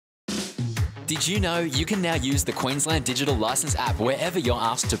Did you know you can now use the Queensland Digital Licence app wherever you're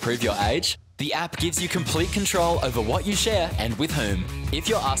asked to prove your age? The app gives you complete control over what you share and with whom. If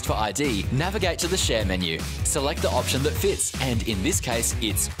you're asked for ID, navigate to the Share menu. Select the option that fits, and in this case,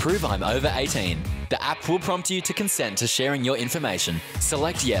 it's Prove I'm over 18. The app will prompt you to consent to sharing your information.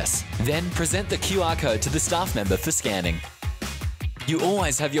 Select Yes, then present the QR code to the staff member for scanning. You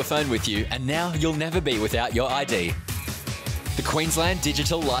always have your phone with you, and now you'll never be without your ID. The Queensland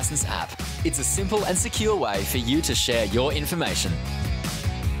Digital Licence app. It's a simple and secure way for you to share your information.